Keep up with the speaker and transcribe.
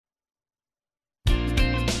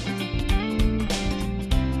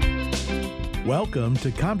Welcome to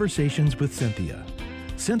Conversations with Cynthia.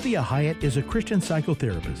 Cynthia Hiett is a Christian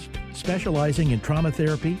psychotherapist specializing in trauma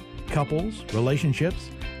therapy, couples,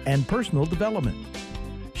 relationships, and personal development.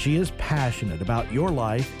 She is passionate about your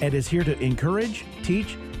life and is here to encourage,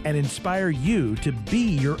 teach, and inspire you to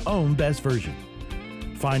be your own best version.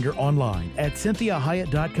 Find her online at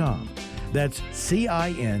CynthiaHiett.com. That's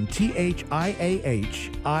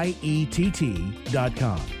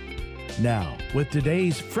CynthiaHiett.com. Now, with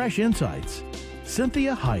today's fresh insights,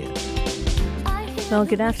 Cynthia Hiett. Well,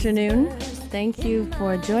 good afternoon. Thank you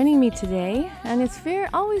for joining me today. And it's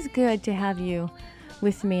always good to have you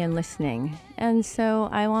with me and listening. And so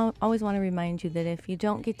I always want to remind you that if you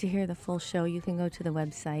don't get to hear the full show, you can go to the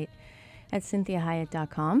website at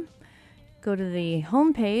CynthiaHiett.com. Go to the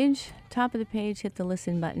home page, top of the page, hit the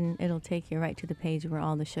listen button. It'll take you right to the page where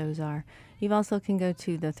all the shows are. You also can go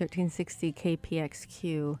to the 1360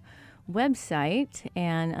 KPXQ website,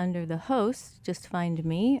 and under the host, just find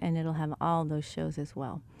me, and it'll have all those shows as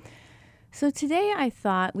well. So today I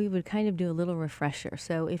thought we would kind of do a little refresher.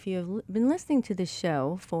 So if you've been listening to this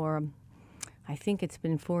show for, I think it's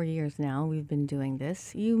been 4 years now, we've been doing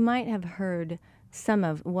this, you might have heard some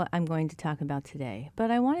of what I'm going to talk about today.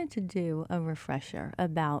 But I wanted to do a refresher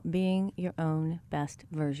about being your own best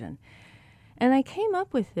version. And I came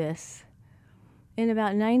up with this in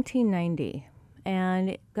about 1990.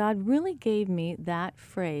 And God really gave me that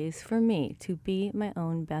phrase for me, to be my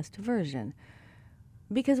own best version.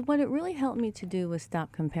 Because what it really helped me to do was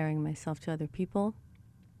stop comparing myself to other people,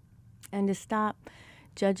 and to stop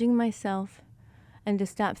judging myself, and to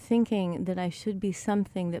stop thinking that I should be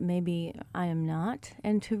something that maybe I am not,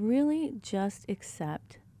 and to really just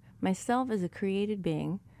accept myself as a created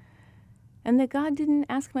being, and that God didn't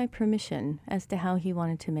ask my permission as to how He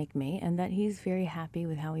wanted to make me, and that He's very happy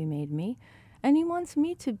with how He made me. And He wants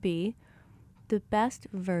me to be the best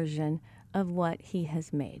version of what He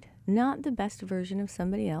has made. Not the best version of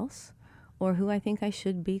somebody else, or who I think I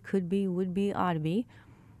should be, could be, would be, ought to be,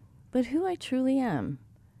 but who I truly am.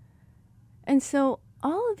 And so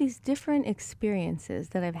all of these different experiences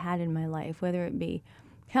that I've had in my life, whether it be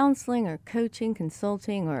counseling or coaching,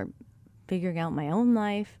 consulting, or figuring out my own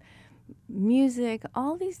life, music,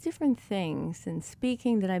 all these different things, and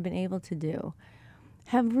speaking that I've been able to do,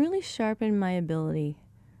 have really sharpened my ability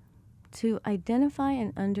to identify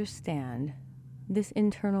and understand this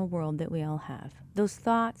internal world that we all have. Those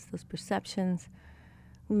thoughts, those perceptions,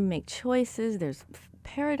 we make choices, there's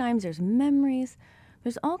paradigms, there's memories,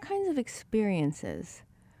 there's all kinds of experiences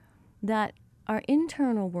that our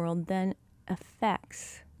internal world then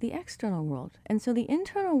affects the external world. And so the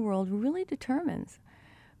internal world really determines,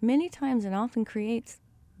 many times and often creates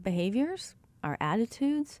behaviors, our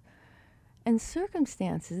attitudes, and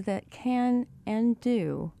circumstances that can and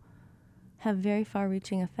do have very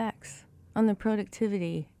far-reaching effects on the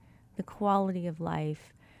productivity, the quality of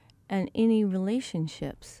life, and any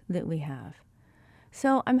relationships that we have.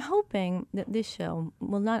 So I'm hoping that this show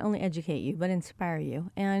will not only educate you, but inspire you,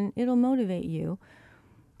 and it'll motivate you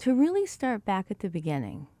to really start back at the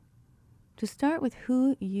beginning, to start with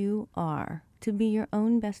who you are, to be your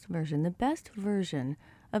own best version, the best version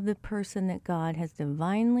of the person that God has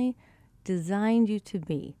divinely designed you to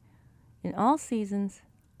be in all seasons,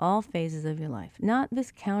 all phases of your life. Not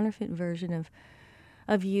this counterfeit version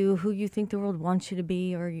of you, who you think the world wants you to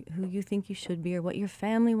be, or who you think you should be, or what your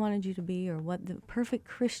family wanted you to be, or what the perfect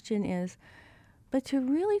Christian is, but to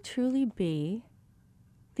really truly be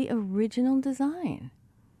the original design.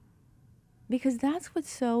 Because that's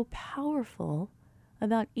what's so powerful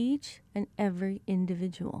about each and every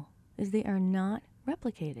individual, is they are not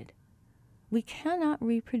replicated. We cannot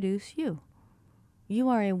reproduce you. You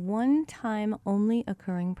are a one-time only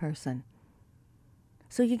occurring person.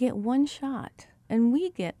 So you get one shot, and we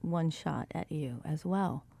get one shot at you as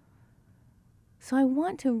well. So I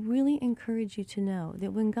want to really encourage you to know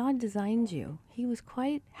that when God designed you, He was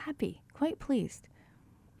quite happy, quite pleased.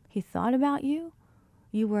 He thought about you.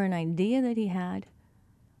 You were an idea that He had.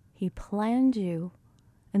 He planned you,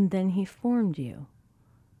 and then He formed you.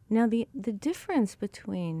 Now, the difference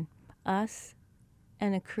between us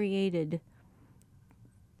and a created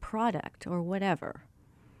product or whatever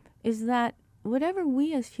is that whatever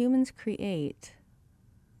we as humans create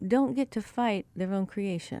don't get to fight their own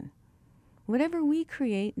creation. Whatever we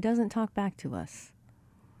create doesn't talk back to us.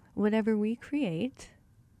 Whatever we create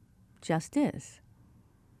just is.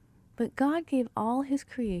 But God gave all His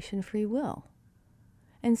creation free will.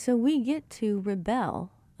 And so we get to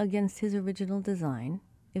rebel against His original design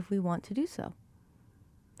if we want to do so.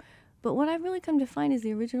 But what I've really come to find is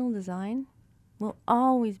the original design will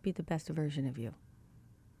always be the best version of you,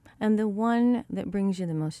 and the one that brings you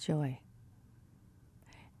the most joy.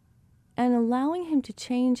 and allowing Him to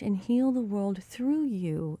change and heal the world through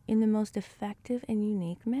you in the most effective and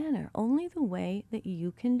unique manner, only the way that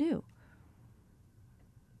you can do.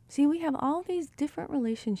 See, we have all these different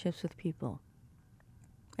relationships with people.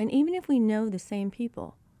 And even if we know the same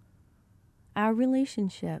people, our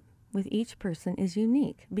relationship with each person is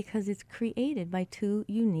unique because it's created by two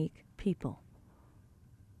unique people.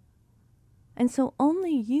 And so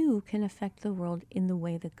only you can affect the world in the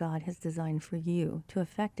way that God has designed for you to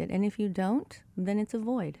affect it. And if you don't, then it's a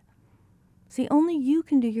void. See, only you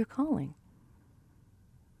can do your calling.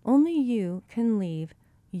 Only you can leave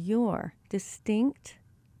your distinct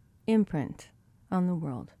imprint on the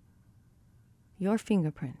world, your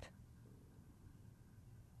fingerprint.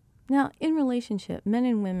 Now, in relationship, men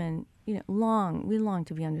and women, we long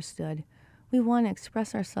to be understood. We want to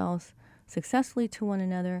express ourselves successfully to one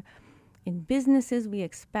another. In businesses, we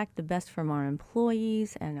expect the best from our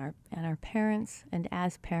employees and our parents, and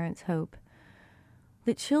as parents hope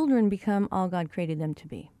that children become all God created them to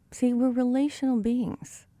be. See, we're relational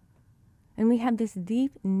beings, and we have this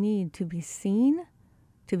deep need to be seen,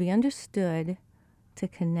 to be understood, to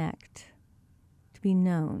connect, to be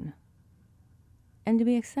known, and to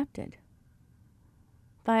be accepted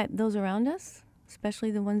by those around us,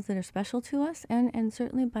 especially the ones that are special to us, and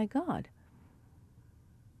certainly by God.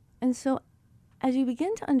 And so as you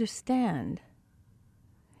begin to understand,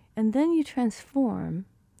 and then you transform,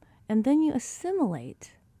 and then you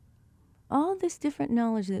assimilate all this different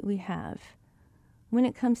knowledge that we have when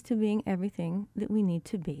it comes to being everything that we need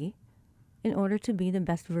to be in order to be the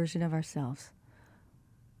best version of ourselves.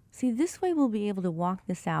 See, this way we'll be able to walk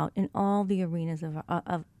this out in all the arenas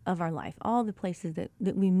of our life, all the places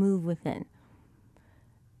that we move within.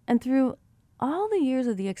 And through all the years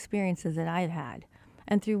of the experiences that I've had,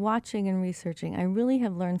 and through watching and researching, I really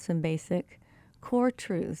have learned some basic core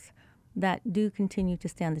truths that do continue to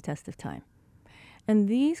stand the test of time. And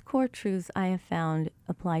these core truths I have found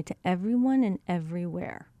apply to everyone and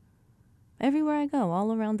everywhere. Everywhere I go,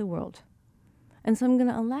 all around the world. And so I'm going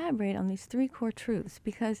to elaborate on these three core truths,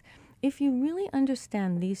 because if you really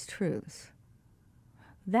understand these truths,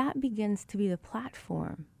 that begins to be the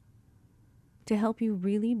platform to help you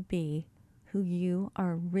really be who you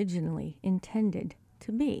are originally intended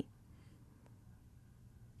to be.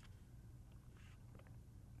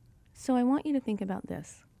 So I want you to think about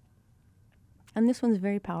this. And this one's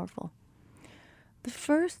very powerful. The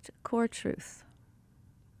first core truth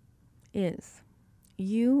is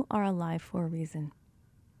you are alive for a reason.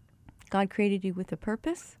 God created you with a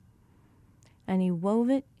purpose, and He wove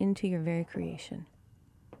it into your very creation.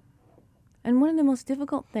 And one of the most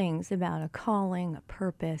difficult things about a calling, a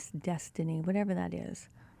purpose, destiny, whatever that is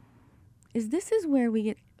this is where we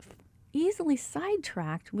get easily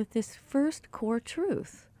sidetracked with this first core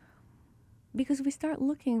truth, because we start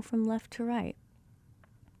looking from left to right,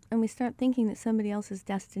 and we start thinking that somebody else's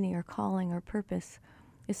destiny or calling or purpose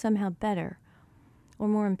is somehow better or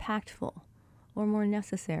more impactful or more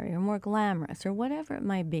necessary or more glamorous or whatever it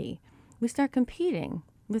might be. We start competing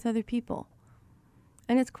with other people.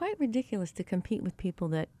 And it's quite ridiculous to compete with people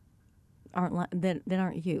that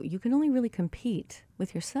aren't you. You can only really compete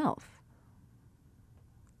with yourself.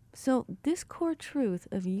 So this core truth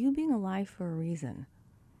of you being alive for a reason,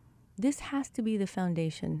 this has to be the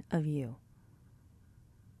foundation of you.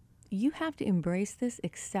 You have to embrace this,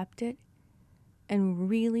 accept it, and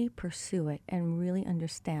really pursue it, and really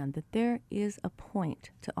understand that there is a point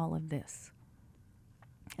to all of this.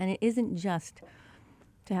 And it isn't just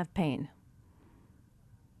to have pain.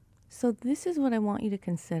 So this is what I want you to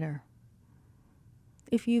consider.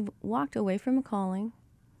 If you've walked away from a calling,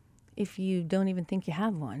 if you don't even think you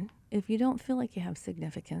have one, if you don't feel like you have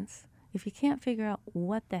significance, if you can't figure out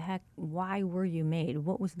what the heck, why were you made,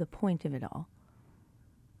 what was the point of it all,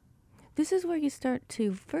 this is where you start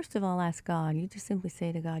to, first of all, ask God. You just simply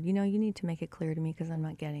say to God, you need to make it clear to me because I'm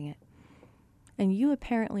not getting it. And you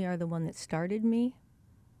apparently are the one that started me,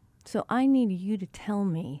 so I need you to tell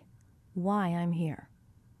me why I'm here.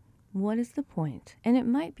 What is the point? And it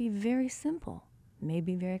might be very simple,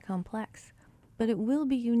 maybe very complex, but it will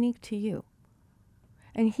be unique to you.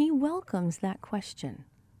 And He welcomes that question.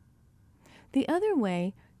 The other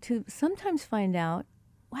way to sometimes find out,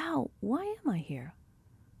 wow, why am I here?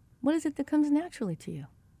 What is it that comes naturally to you?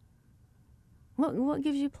 What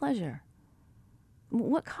gives you pleasure?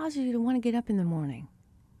 What causes you to want to get up in the morning?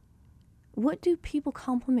 What do people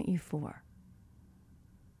compliment you for?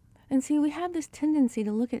 And see, we have this tendency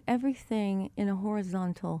to look at everything in a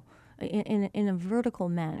horizontal, in a vertical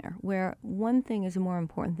manner, where one thing is more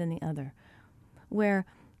important than the other, where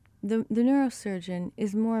The neurosurgeon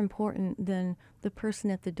is more important than the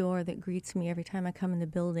person at the door that greets me every time I come in the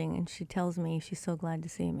building and she tells me she's so glad to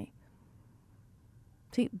see me.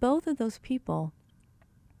 See, both of those people,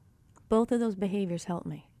 both of those behaviors help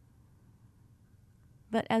me.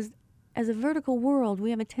 But as a vertical world,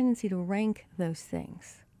 we have a tendency to rank those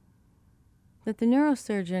things. That the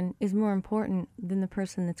neurosurgeon is more important than the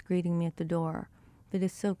person that's greeting me at the door, that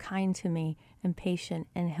is so kind to me and patient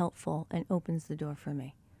and helpful and opens the door for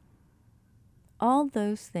me. All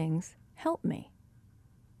those things help me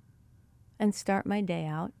and start my day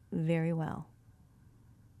out very well.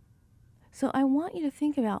 So I want you to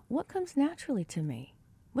think about what comes naturally to me.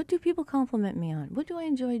 What do people compliment me on? What do I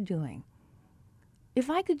enjoy doing? If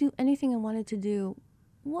I could do anything I wanted to do,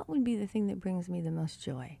 what would be the thing that brings me the most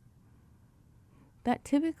joy? That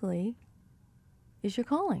typically is your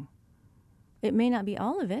calling. It may not be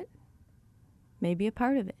all of it, maybe a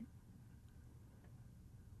part of it.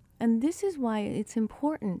 And this is why it's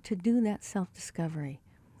important to do that self-discovery.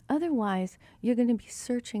 Otherwise, you're going to be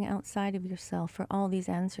searching outside of yourself for all these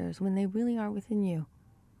answers when they really are within you.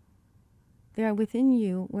 They are within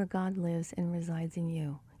you where God lives and resides in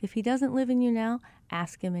you. If he doesn't live in you now,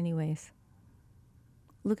 ask him anyways.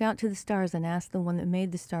 Look out to the stars and ask the one that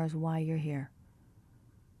made the stars why you're here.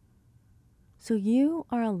 So you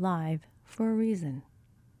are alive for a reason.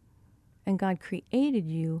 And God created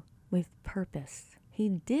you with purpose. He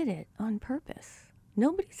did it on purpose.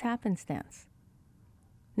 Nobody's happenstance.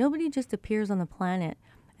 Nobody just appears on the planet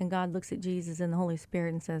and God looks at Jesus and the Holy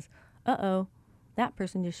Spirit and says, uh-oh, that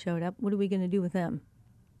person just showed up. What are we going to do with them?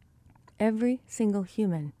 Every single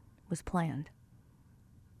human was planned.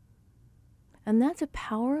 And that's a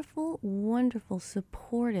powerful, wonderful,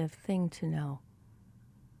 supportive thing to know.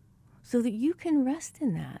 So that you can rest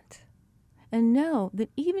in that and know that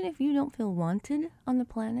even if you don't feel wanted on the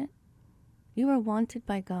planet, you are wanted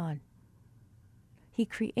by God. He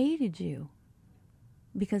created you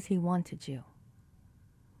because he wanted you.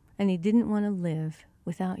 And he didn't want to live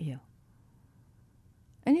without you.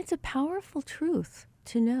 And it's a powerful truth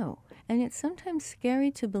to know. And it's sometimes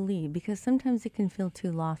scary to believe because sometimes it can feel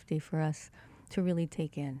too lofty for us to really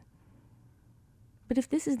take in. But if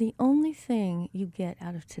this is the only thing you get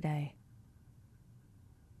out of today,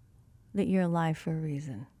 that you're alive for a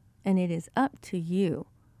reason. And it is up to you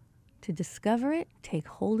to discover it, take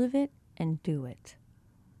hold of it, and do it.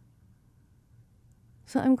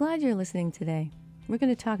 So I'm glad you're listening today. We're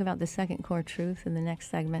going to talk about the second core truth in the next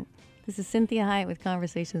segment. This is Cynthia Hiett with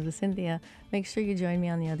Conversations with Cynthia. Make sure you join me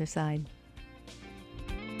on the other side.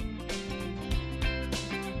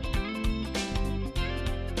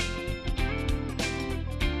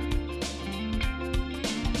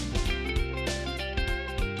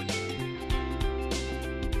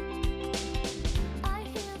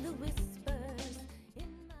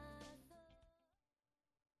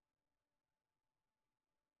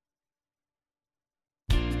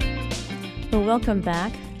 Well, welcome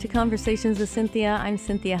back to Conversations with Cynthia. I'm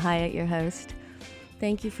Cynthia Hiett, your host.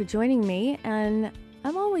 Thank you for joining me, and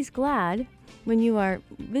I'm always glad when you are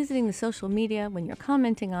visiting the social media, when you're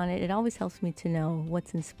commenting on it. It always helps me to know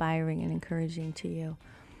what's inspiring and encouraging to you.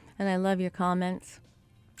 And I love your comments.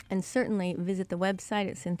 And certainly visit the website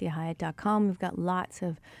at cynthiahiett.com. We've got lots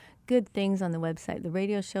of good things on the website. The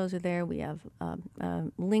radio shows are there. We have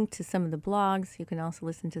a link to some of the blogs. You can also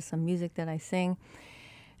listen to some music that I sing.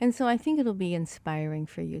 And so I think it'll be inspiring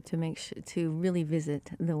for you to make sure to really visit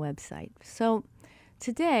the website. So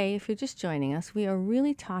today, if you're just joining us, we are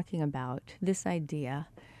really talking about this idea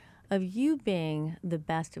of you being the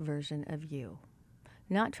best version of you.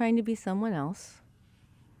 Not trying to be someone else,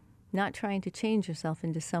 not trying to change yourself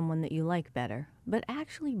into someone that you like better, but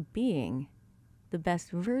actually being the best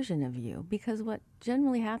version of you. Because what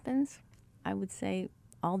generally happens, I would say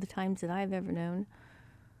all the times that I've ever known,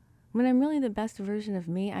 when I'm really the best version of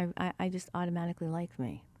me, I just automatically like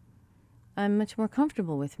me. I'm much more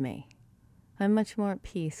comfortable with me. I'm much more at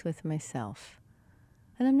peace with myself.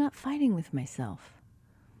 And I'm not fighting with myself.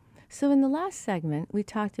 So in the last segment, we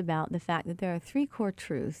talked about the fact that there are 3 core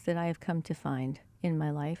truths that I have come to find in my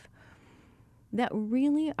life that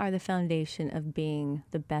really are the foundation of being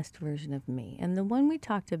the best version of me. And the one we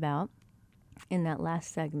talked about in that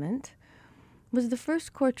last segment was the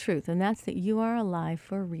first core truth, and that's that you are alive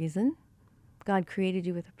for a reason. God created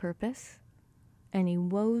you with a purpose, and he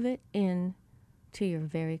wove it in to your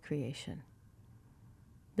very creation.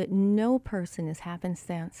 That no person is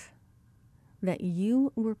happenstance, that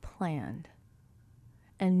you were planned.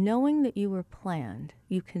 And knowing that you were planned,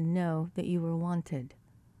 you can know that you were wanted.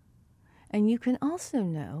 And you can also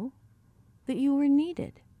know that you were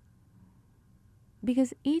needed.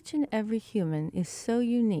 Because each and every human is so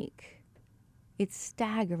unique, it's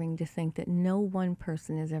staggering to think that no one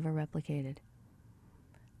person is ever replicated.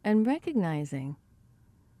 And recognizing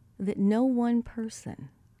that no one person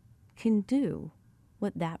can do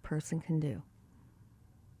what that person can do.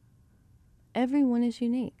 Everyone is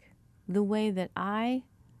unique. The way that I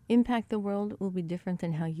impact the world will be different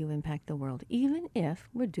than how you impact the world, even if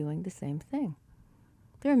we're doing the same thing.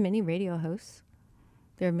 There are many radio hosts.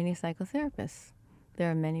 There are many psychotherapists. There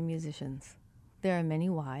are many musicians. There are many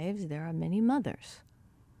wives. There are many mothers.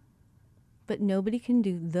 But nobody can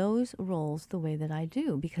do those roles the way that I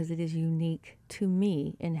do because it is unique to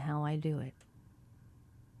me in how I do it.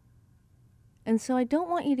 And so I don't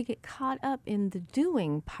want you to get caught up in the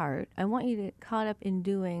doing part. I want you to get caught up in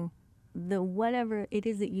doing the whatever it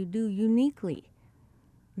is that you do uniquely,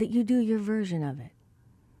 that you do your version of it,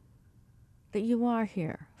 that you are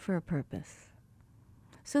here for a purpose.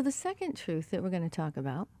 So the second truth that we're going to talk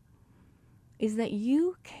about is that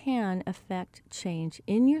you can affect change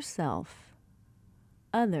in yourself,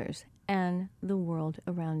 others, and the world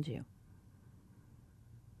around you.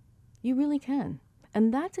 You really can.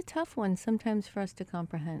 And that's a tough one sometimes for us to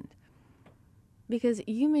comprehend, because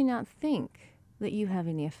you may not think that you have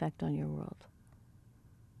any effect on your world.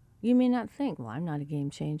 You may not think, well, I'm not a game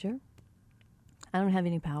changer. I don't have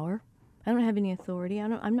any power. I don't have any authority.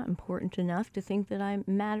 I'm not important enough to think that I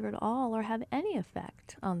matter at all or have any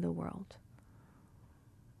effect on the world.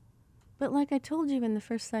 But like I told you in the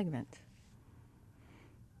first segment,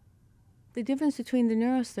 the difference between the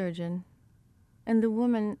neurosurgeon and the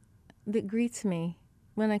woman that greets me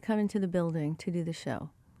when I come into the building to do the show.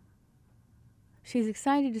 She's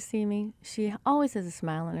excited to see me. She always has a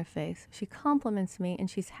smile on her face. She compliments me and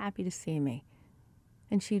she's happy to see me.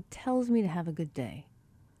 And she tells me to have a good day.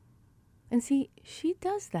 And see, she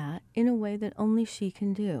does that in a way that only she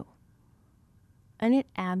can do. And it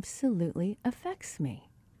absolutely affects me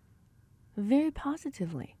very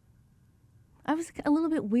positively. I was a little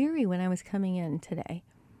bit weary when I was coming in today.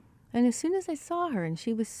 And as soon as I saw her and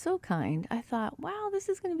she was so kind, I thought, wow, this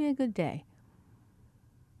is going to be a good day.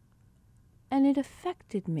 And it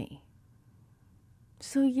affected me.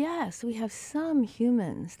 So yes, we have some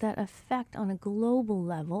humans that affect on a global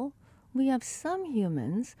level. We have some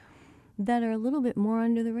humans that are a little bit more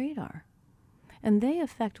under the radar. And they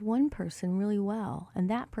affect one person really well, and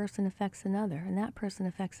that person affects another, and that person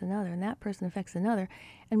affects another, and that person affects another.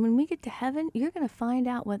 And when we get to heaven, you're going to find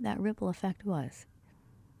out what that ripple effect was.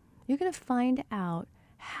 You're going to find out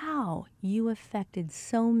how you affected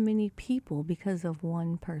so many people because of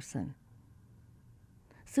one person.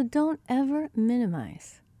 So don't ever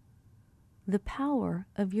minimize the power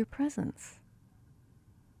of your presence.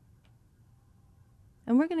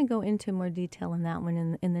 And we're going to go into more detail in that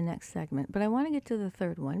one in the next segment. But I want to get to the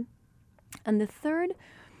third one. And the third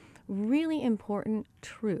really important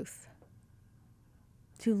truth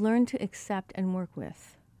to learn to accept and work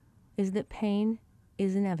with is that pain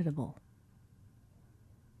is inevitable.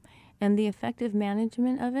 And the effective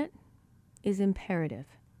management of it is imperative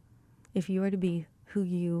if you are to be who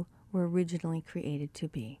you were originally created to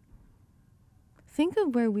be. Think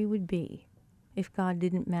of where we would be if God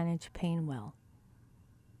didn't manage pain well.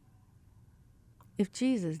 If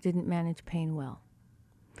Jesus didn't manage pain well.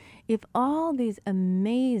 If all these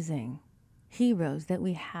amazing heroes that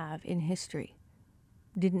we have in history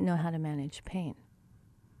didn't know how to manage pain.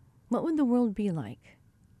 What would the world be like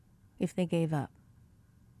if they gave up?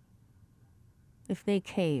 If they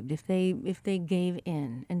caved, if they gave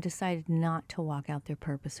in and decided not to walk out their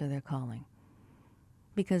purpose or their calling?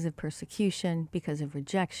 Because of persecution, because of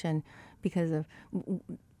rejection, because of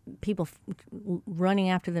people running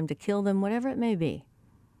after them to kill them, whatever it may be.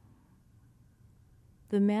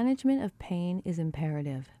 The management of pain is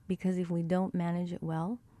imperative, because if we don't manage it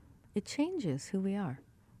well, it changes who we are.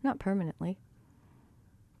 Not permanently,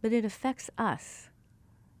 but it affects us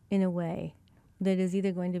in a way that is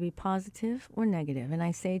either going to be positive or negative. And I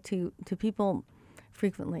say to people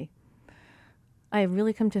frequently, I have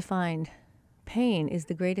really come to find pain is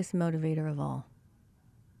the greatest motivator of all.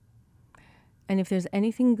 And if there's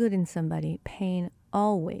anything good in somebody, pain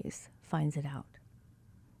always finds it out.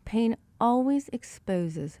 Pain always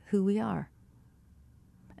exposes who we are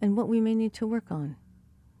and what we may need to work on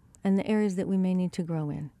and the areas that we may need to grow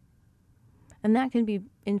in. And that can be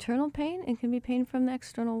internal pain and can be pain from the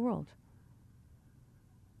external world.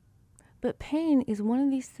 But pain is one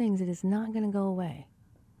of these things that is not going to go away.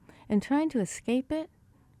 And trying to escape it,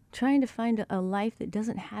 trying to find a life that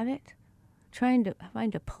doesn't have it, trying to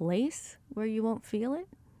find a place where you won't feel it,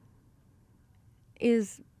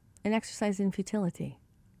 is an exercise in futility.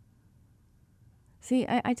 See,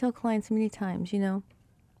 I tell clients many times, you're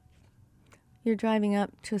driving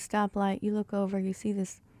up to a stoplight, you look over, you see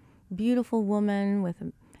this beautiful woman with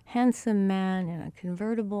a handsome man in a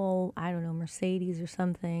convertible, I don't know, Mercedes or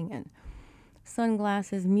something, and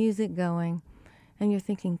sunglasses, music going, and you're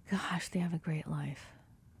thinking, gosh, they have a great life.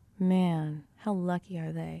 Man, how lucky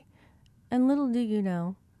are they? And little do you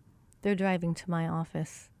know, they're driving to my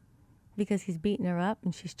office because he's beating her up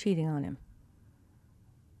and she's cheating on him.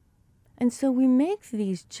 And so we make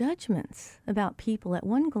these judgments about people at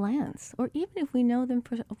one glance, or even if we know them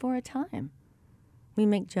for a time. We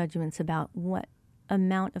make judgments about what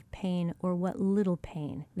amount of pain or what little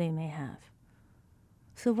pain they may have.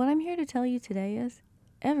 So what I'm here to tell you today is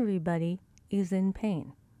everybody is in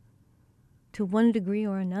pain to one degree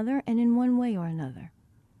or another and in one way or another.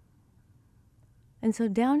 And so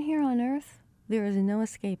down here on earth, there is no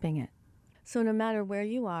escaping it. So no matter where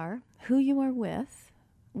you are, who you are with,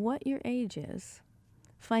 what your age is,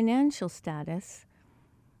 financial status,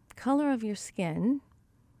 color of your skin,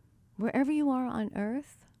 wherever you are on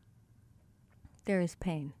earth, there is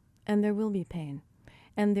pain, and there will be pain,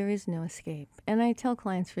 and there is no escape. And I tell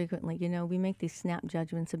clients frequently, we make these snap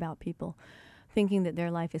judgments about people, thinking that their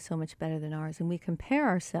life is so much better than ours, and we compare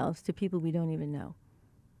ourselves to people we don't even know.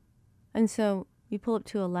 And so you pull up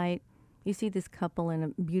to a light, you see this couple in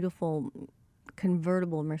a beautiful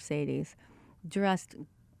convertible Mercedes, dressed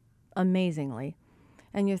amazingly,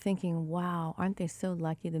 and you're thinking, wow, aren't they so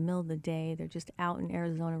lucky? The middle of the day, they're just out in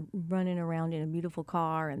Arizona running around in a beautiful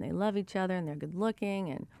car, and they love each other, and they're good looking,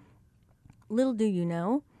 and little do you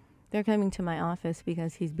know, they're coming to my office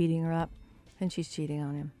because he's beating her up and she's cheating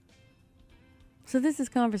on him. So this is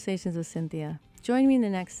Conversations with Cynthia. Join me in the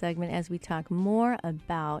next segment as we talk more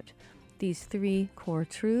about these 3 core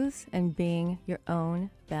truths and being your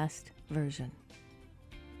own best version.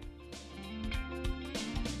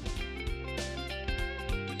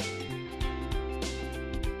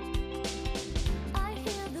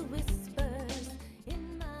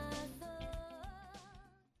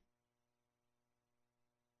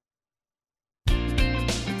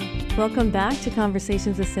 Welcome back to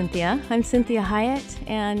Conversations with Cynthia. I'm Cynthia Hiett,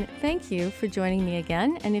 and thank you for joining me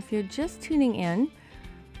again. And if you're just tuning in,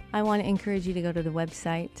 I want to encourage you to go to the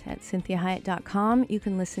website at cynthiahiett.com. You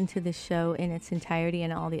can listen to this show in its entirety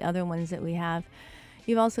and all the other ones that we have.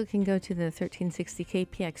 You also can go to the 1360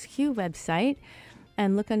 KPXQ website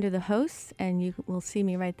and look under the hosts, and you will see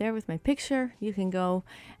me right there with my picture. You can go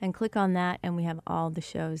and click on that, and we have all the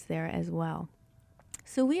shows there as well.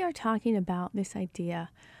 So we are talking about this idea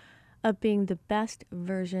of being the best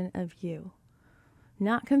version of you,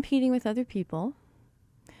 not competing with other people,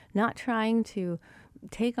 not trying to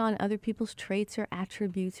take on other people's traits or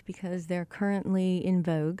attributes because they're currently in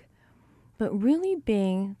vogue, but really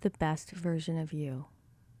being the best version of you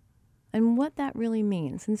and what that really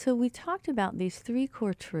means. And so we talked about these 3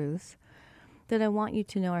 core truths that I want you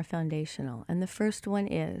to know are foundational. And the first one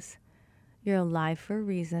is, you're alive for a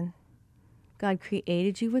reason. God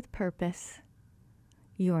created you with purpose.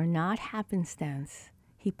 You are not happenstance.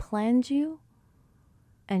 He planned you,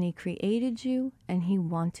 and He created you, and He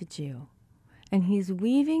wanted you. And He's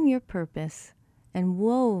weaving your purpose and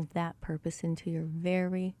wove that purpose into your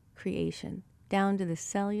very creation, down to the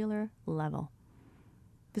cellular level.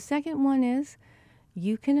 The second one is,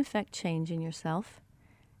 you can affect change in yourself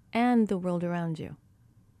and the world around you.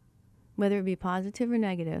 Whether it be positive or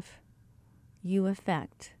negative, you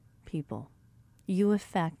affect people. You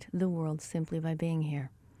affect the world simply by being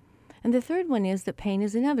here. And the third one is that pain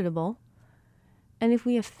is inevitable, and if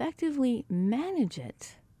we effectively manage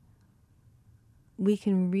it, we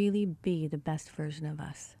can really be the best version of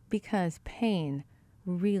us, because pain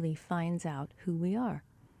really finds out who we are.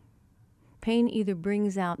 Pain either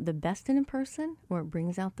brings out the best in a person or it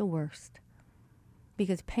brings out the worst,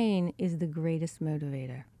 because pain is the greatest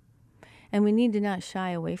motivator. And we need to not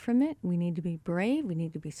shy away from it. We need to be brave. We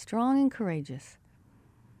need to be strong and courageous.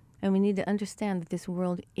 And we need to understand that this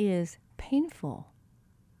world is painful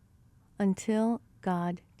until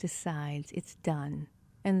God decides it's done,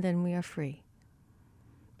 and then we are free.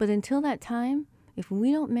 But until that time, if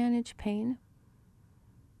we don't manage pain,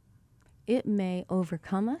 it may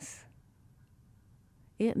overcome us.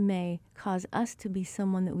 It may cause us to be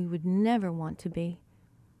someone that we would never want to be.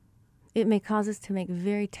 It may cause us to make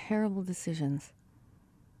very terrible decisions.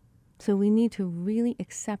 So we need to really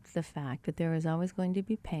accept the fact that there is always going to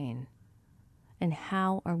be pain. And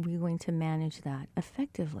how are we going to manage that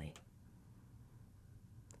effectively?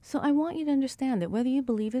 So I want you to understand that whether you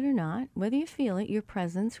believe it or not, whether you feel it, your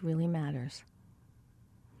presence really matters.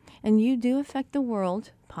 And you do affect the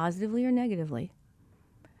world positively or negatively.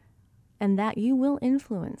 And that you will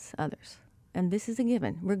influence others. and this is a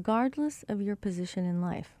given, regardless of your position in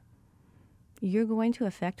life, you're going to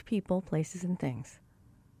affect people, places, and things.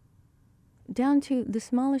 Down to the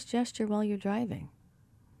smallest gesture while you're driving.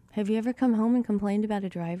 Have you ever come home and complained about a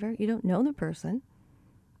driver? You don't know the person,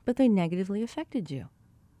 but they negatively affected you.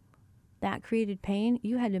 That created pain.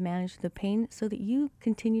 You had to manage the pain so that you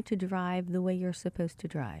continue to drive the way you're supposed to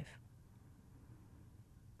drive.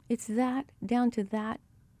 It's that, down to that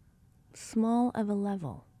small of a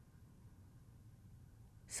level.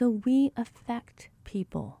 So we affect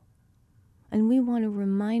people. And we want to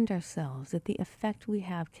remind ourselves that the effect we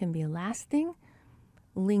have can be lasting,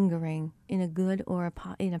 lingering in a good or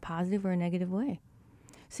in a positive or a negative way.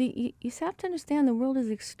 See, you have to understand the world is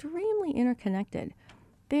extremely interconnected,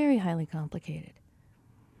 very highly complicated.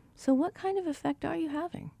 So what kind of effect are you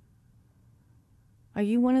having? Are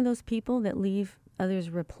you one of those people that leave others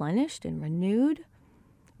replenished and renewed,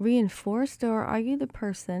 reinforced, or are you the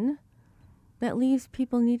person that leaves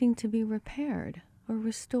people needing to be repaired or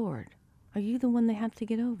restored? Are you the one they have to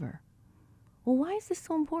get over? Well, why is this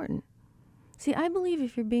so important? See, I believe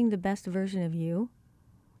if you're being the best version of you,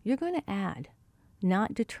 you're going to add,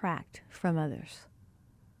 not detract from others.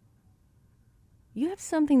 You have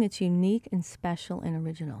something that's unique and special and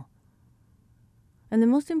original. And the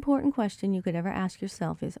most important question you could ever ask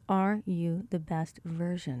yourself is, are you the best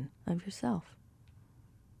version of yourself?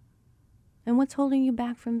 And what's holding you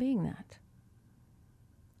back from being that?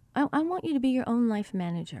 I want you to be your own life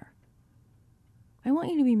manager. I want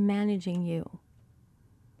you to be managing you.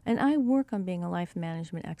 And I work on being a life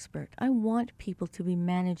management expert. I want people to be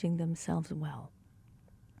managing themselves well.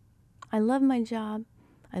 I love my job.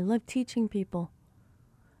 I love teaching people.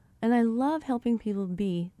 And I love helping people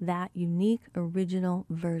be that unique, original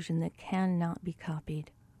version that cannot be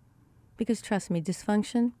copied. Because trust me,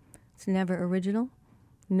 dysfunction, it's never original,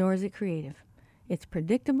 nor is it creative. It's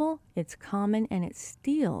predictable, it's common, and it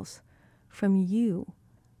steals from you,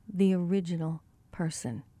 the original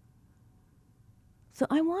person. So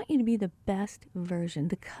I want you to be the best version,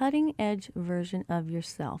 the cutting edge version of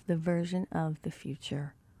yourself, the version of the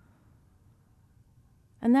future.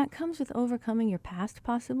 And that comes with overcoming your past,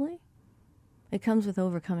 possibly. It comes with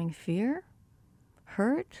overcoming fear,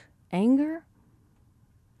 hurt, anger,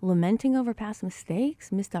 lamenting over past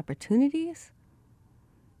mistakes, missed opportunities.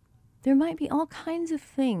 There might be all kinds of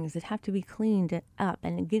things that have to be cleaned up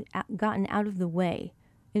and gotten out of the way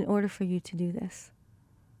in order for you to do this.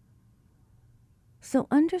 So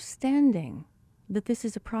understanding that this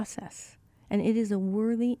is a process and it is a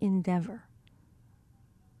worthy endeavor.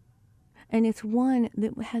 And it's one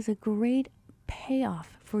that has a great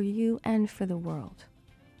payoff for you and for the world.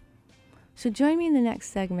 So join me in the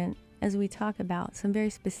next segment as we talk about some very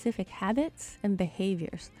specific habits and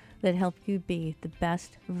behaviors that help you be the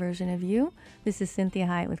best version of you. This is Cynthia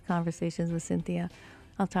Hiett with Conversations with Cynthia.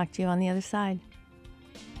 I'll talk to you on the other side.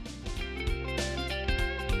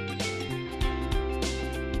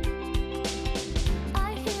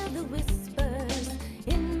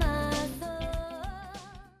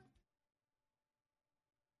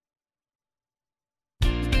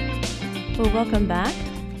 Well, welcome back.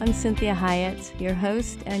 I'm Cynthia Hiett, your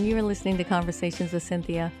host, and you are listening to Conversations with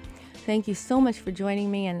Cynthia. Thank you so much for joining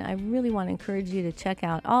me, and I really want to encourage you to check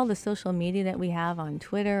out all the social media that we have on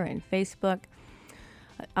Twitter and Facebook,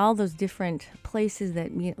 all those different places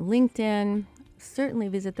that LinkedIn. Certainly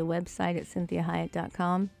visit the website at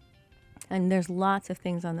cynthiahiett.com, and there's lots of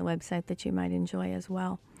things on the website that you might enjoy as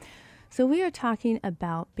well. So we are talking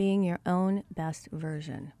about being your own best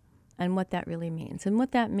version and what that really means. And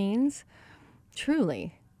what that means,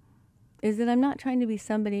 truly, is that I'm not trying to be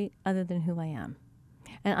somebody other than who I am.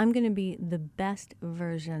 And I'm going to be the best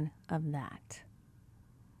version of that.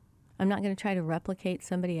 I'm not going to try to replicate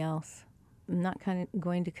somebody else. I'm not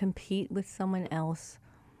going to compete with someone else.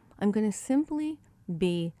 I'm going to simply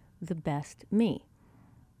be the best me.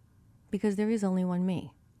 Because there is only one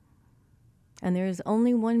me. And there is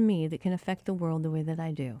only one me that can affect the world the way that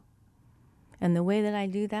I do. And the way that I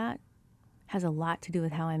do that has a lot to do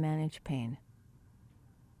with how I manage pain.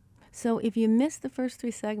 So if you missed the first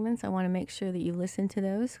 3 segments, I want to make sure that you listen to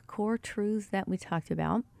those core truths that we talked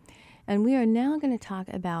about. And we are now going to talk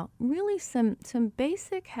about really some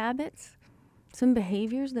basic habits, some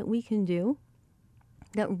behaviors that we can do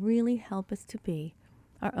that really help us to be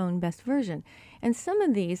our own best version. And some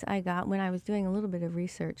of these I got when I was doing a little bit of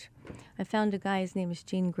research. I found a guy, his name is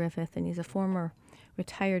Gene Griffith, and he's a former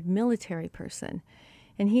retired military person.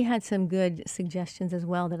 And he had some good suggestions as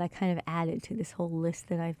well that I kind of added to this whole list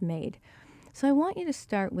that I've made. So I want you to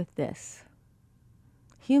start with this.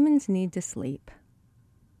 Humans need to sleep.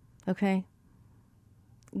 Okay?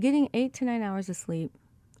 Getting 8 to 9 hours of sleep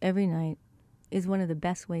every night is one of the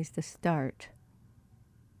best ways to start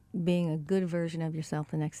being a good version of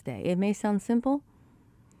yourself the next day. It may sound simple,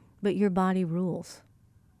 but your body rules.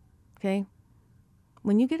 Okay?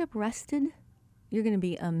 When you get up rested, you're going to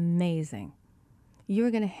be amazing.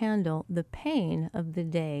 You're going to handle the pain of the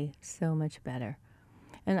day so much better.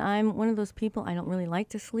 And I'm one of those people, I don't really like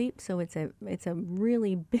to sleep, so it's a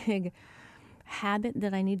really big habit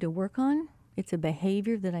that I need to work on. It's a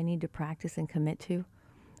behavior that I need to practice and commit to.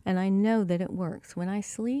 And I know that it works. When I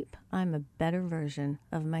sleep, I'm a better version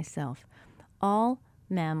of myself. All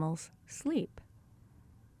mammals sleep.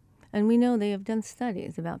 And we know they have done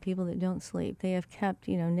studies about people that don't sleep. They have kept,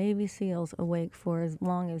 Navy SEALs awake for as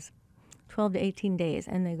long as 12 to 18 days,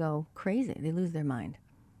 and they go crazy. They lose their mind.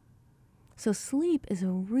 So sleep is a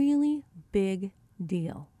really big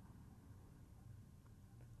deal.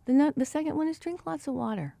 The second one is drink lots of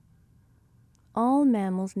water. All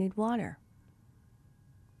mammals need water.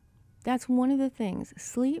 That's one of the things.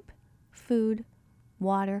 Sleep, food,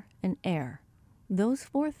 water, and air. Those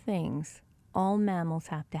 4 things all mammals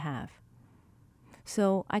have to have.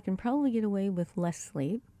 So I can probably get away with less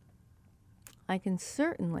sleep. I can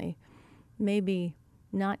certainly maybe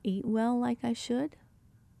not eat well like I should.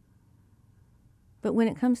 But when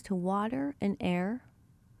it comes to water and air,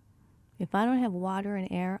 if I don't have water and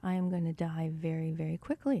air, I am going to die very, very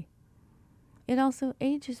quickly. It also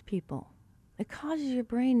ages people. It causes your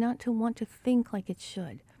brain not to want to think like it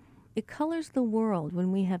should. It colors the world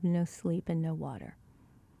when we have no sleep and no water.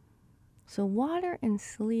 So water and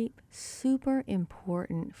sleep, super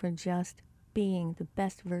important for just being the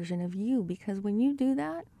best version of you. Because when you do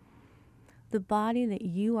that, the body that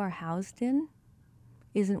you are housed in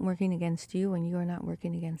isn't working against you and you are not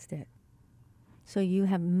working against it. So you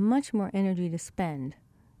have much more energy to spend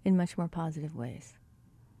in much more positive ways.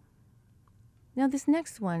 Now this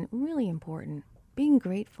next one, really important, being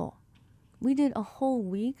grateful. We did a whole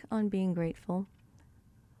week on being grateful.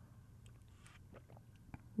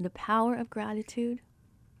 The power of gratitude,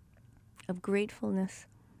 of gratefulness,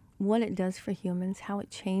 what it does for humans, how it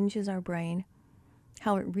changes our brain,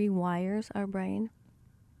 how it rewires our brain,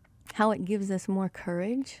 how it gives us more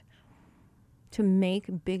courage to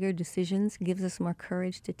make bigger decisions, gives us more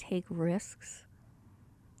courage to take risks.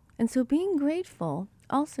 And so being grateful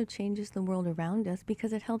also changes the world around us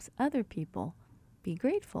because it helps other people be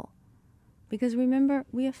grateful. Because remember,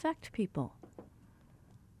 we affect people.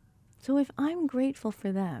 So if I'm grateful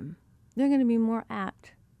for them, they're going to be more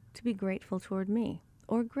apt to be grateful toward me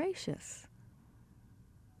or gracious.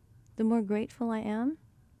 The more grateful I am,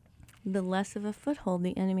 the less of a foothold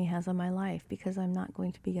the enemy has on my life because I'm not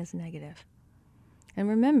going to be as negative. And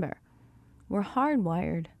remember, we're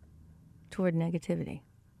hardwired toward negativity.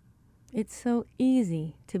 It's so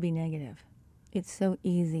easy to be negative. It's so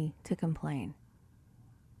easy to complain.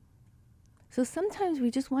 So sometimes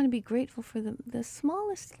we just want to be grateful for the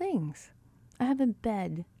smallest things. I have a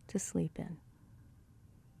bed to sleep in.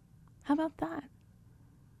 How about that?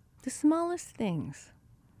 The smallest things.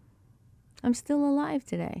 I'm still alive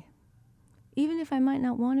today. Even if I might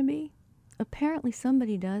not want to be, apparently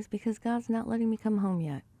somebody does because God's not letting me come home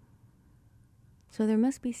yet. So there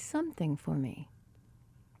must be something for me.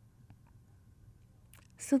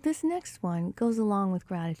 So this next one goes along with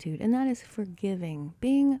gratitude, and that is forgiving,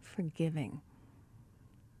 being forgiving.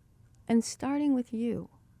 And starting with you.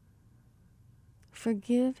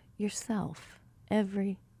 Forgive yourself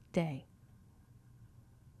every day.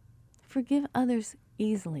 Forgive others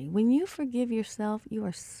easily. When you forgive yourself, you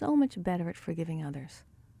are so much better at forgiving others.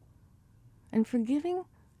 And forgiving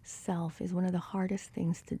self is one of the hardest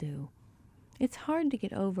things to do. It's hard to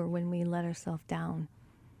get over when we let ourselves down,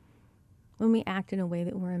 when we act in a way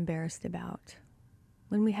that we're embarrassed about,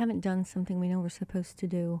 when we haven't done something we know we're supposed to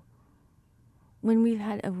do, when we've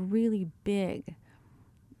had a really big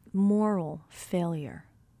moral failure.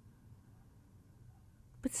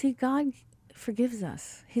 But see, God forgives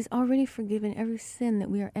us. He's already forgiven every sin that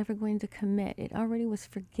we are ever going to commit. It already was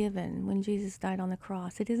forgiven when Jesus died on the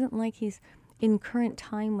cross. It isn't like he's in current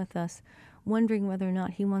time with us, wondering whether or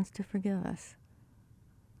not he wants to forgive us.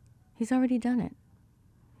 He's already done it.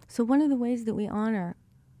 So one of the ways that we honor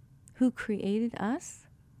who created us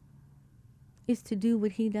is to do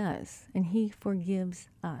what he does, and he forgives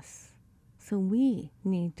us. So we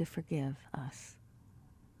need to forgive us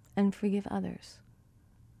and forgive others.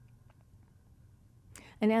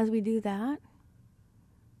 And as we do that,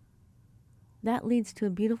 that leads to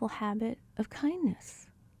a beautiful habit of kindness.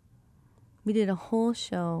 We did a whole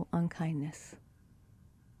show on kindness.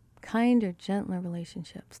 Kinder, gentler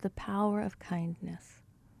relationships, the power of kindness.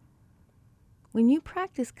 When you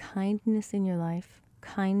practice kindness in your life,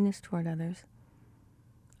 kindness toward others,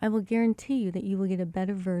 I will guarantee you that you will get a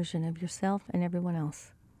better version of yourself and everyone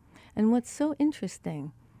else. And what's so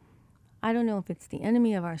interesting, I don't know if it's the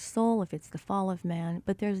enemy of our soul, if it's the fall of man,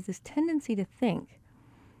 but there's this tendency to think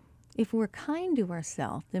if we're kind to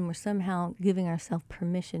ourselves, then we're somehow giving ourselves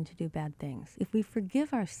permission to do bad things. If we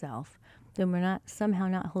forgive ourselves, then we're somehow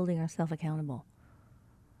not holding ourselves accountable.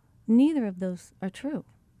 Neither of those are true.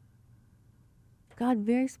 God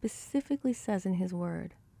very specifically says in his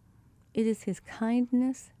word, it is his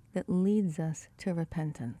kindness that leads us to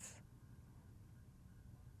repentance.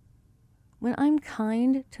 When I'm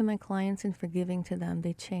kind to my clients and forgiving to them,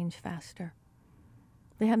 they change faster.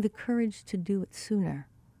 They have the courage to do it sooner,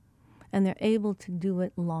 and they're able to do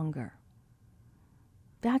it longer.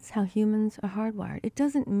 That's how humans are hardwired. It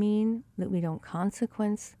doesn't mean that we don't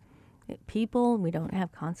consequence people, we don't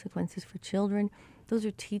have consequences for children. Those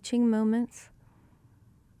are teaching moments.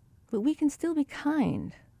 But we can still be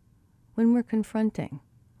kind when we're confronting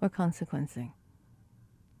or consequencing.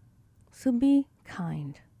 So be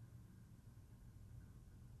kind.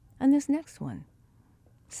 And this next one,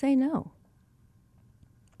 say no.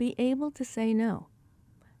 Be able to say no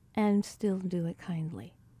and still do it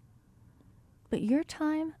kindly. But your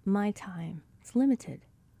time, my time, it's limited.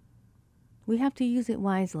 We have to use it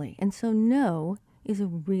wisely. And so no is a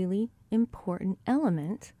really important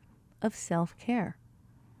element of self-care.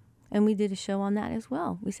 And we did a show on that as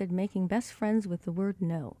well. We said making best friends with the word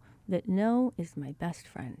no, that no is my best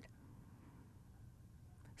friend.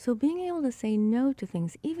 So being able to say no to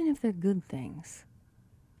things, even if they're good things,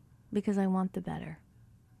 because I want the better.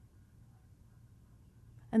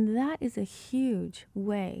 And that is a huge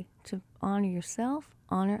way to honor yourself,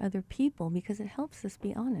 honor other people, because it helps us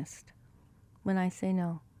be honest when I say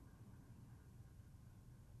no.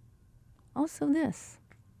 Also this,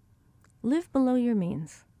 live below your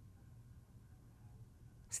means.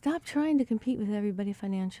 Stop trying to compete with everybody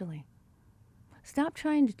financially. Stop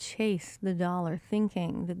trying to chase the dollar,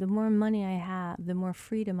 thinking that the more money I have, the more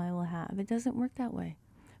freedom I will have. It doesn't work that way.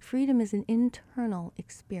 Freedom is an internal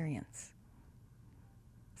experience.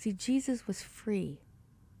 See, Jesus was free,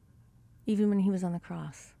 even when he was on the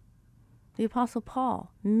cross. The Apostle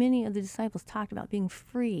Paul, many of the disciples talked about being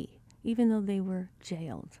free, even though they were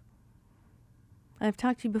jailed. I've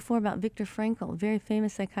talked to you before about Viktor Frankl, a very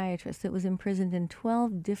famous psychiatrist that was imprisoned in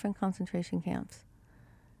 12 different concentration camps.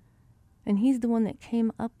 And he's the one that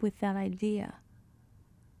came up with that idea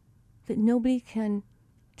that nobody can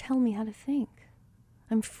tell me how to think.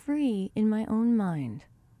 I'm free in my own mind.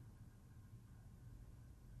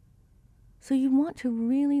 So you want to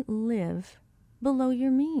really live below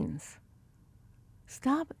your means.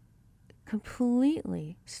 Stop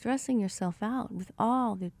completely stressing yourself out with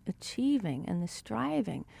all the achieving and the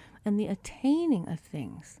striving and the attaining of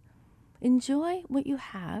things. Enjoy what you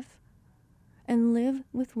have and live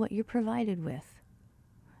with what you're provided with.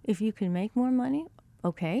 If you can make more money,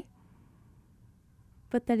 okay.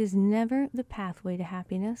 But that is never the pathway to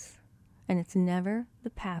happiness, and it's never the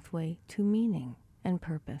pathway to meaning and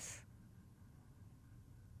purpose.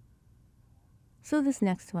 So this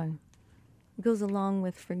next one goes along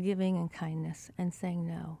with forgiving and kindness and saying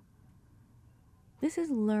no. This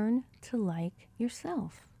is learn to like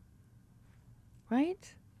yourself,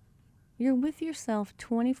 right? You're with yourself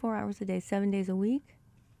 24 hours a day, 7 days a week.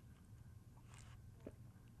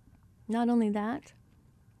 Not only that,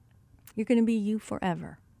 you're going to be you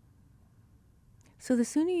forever. So the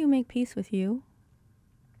sooner you make peace with you,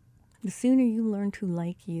 the sooner you learn to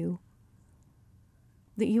like you,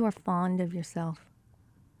 that you are fond of yourself,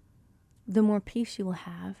 the more peace you will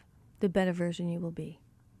have, the better version you will be.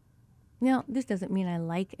 Now, this doesn't mean I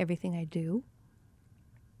like everything I do,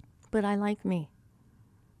 but I like me.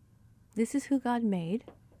 This is who God made,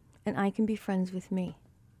 and I can be friends with me.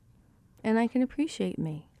 And I can appreciate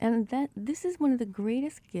me. And this is one of the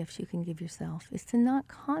greatest gifts you can give yourself, is to not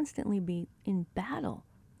constantly be in battle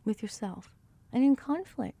with yourself and in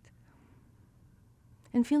conflict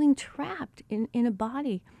and feeling trapped in a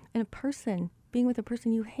body and a person, being with a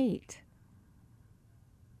person you hate.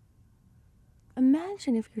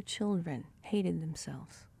 Imagine if your children hated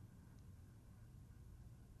themselves.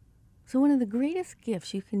 So one of the greatest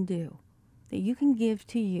gifts you can do, that you can give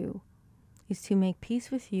to you, is to make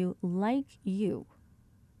peace with you, like you,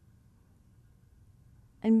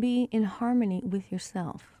 and be in harmony with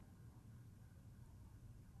yourself.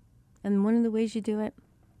 And one of the ways you do it,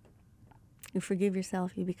 you forgive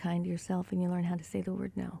yourself, you be kind to yourself, and you learn how to say the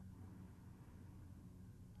word no.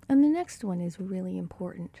 And the next one is really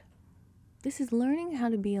important. This is learning how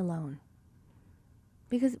to be alone.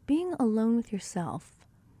 Because being alone with yourself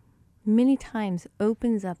many times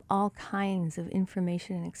opens up all kinds of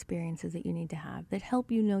information and experiences that you need to have that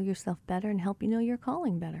help you know yourself better and help you know your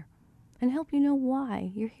calling better and help you know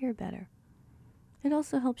why you're here better. It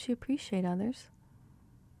also helps you appreciate others,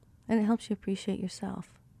 and it helps you appreciate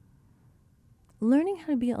yourself. Learning how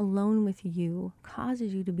to be alone with you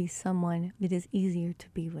causes you to be someone that is easier to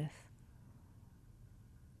be with.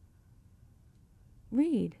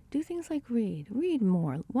 Read. Do things like read. Read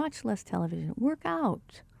more. Watch less television. Work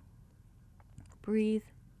out. Breathe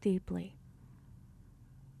deeply.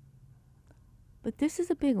 But this is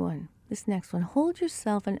a big one, this next one. Hold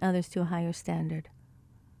yourself and others to a higher standard.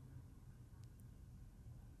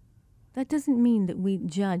 That doesn't mean that we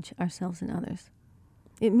judge ourselves and others.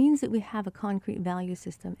 It means that we have a concrete value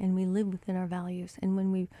system and we live within our values. And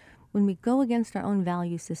when we go against our own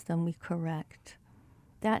value system, we correct.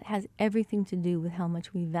 That has everything to do with how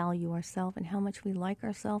much we value ourselves and how much we like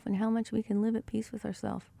ourselves and how much we can live at peace with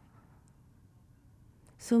ourselves.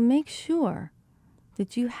 So make sure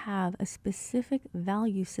that you have a specific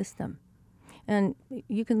value system. And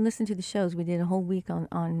you can listen to the shows. We did a whole week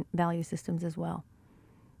on value systems as well.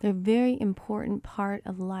 They're a very important part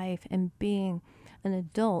of life and being an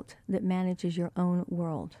adult that manages your own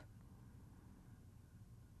world.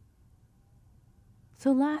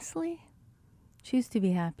 So lastly, choose to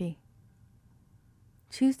be happy.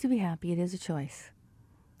 Choose to be happy. It is a choice.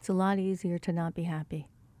 It's a lot easier to not be happy.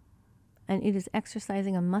 And it is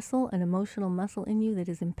exercising a muscle, an emotional muscle in you that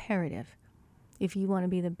is imperative if you want to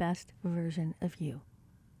be the best version of you.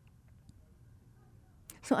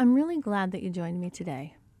 So I'm really glad that you joined me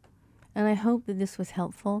today. And I hope that this was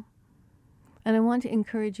helpful. And I want to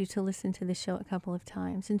encourage you to listen to the show a couple of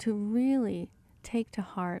times and to really take to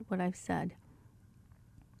heart what I've said.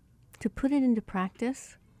 To put it into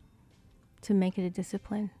practice, to make it a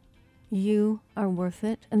discipline. You are worth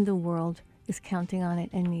it, and the world is counting on it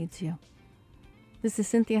and needs you. This is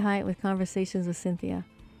Cynthia Hiett with Conversations with Cynthia.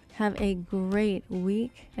 Have a great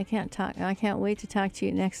week. I can't wait to talk to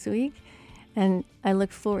you next week. And I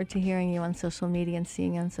look forward to hearing you on social media and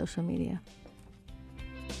seeing you on social media.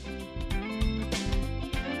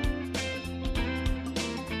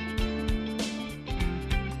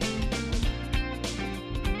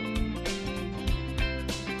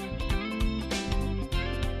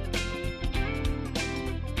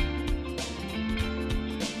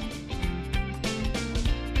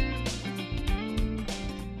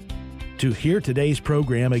 To hear today's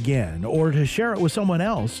program again or to share it with someone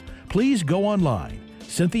else, please go online,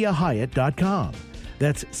 CynthiaHiett.com.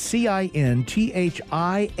 That's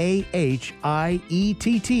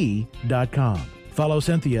CynthiaHiett.com. Follow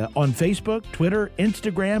Cynthia on Facebook, Twitter,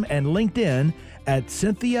 Instagram, and LinkedIn at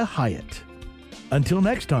Cynthia Hiett. Until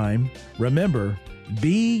next time, remember,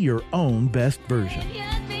 be your own best version.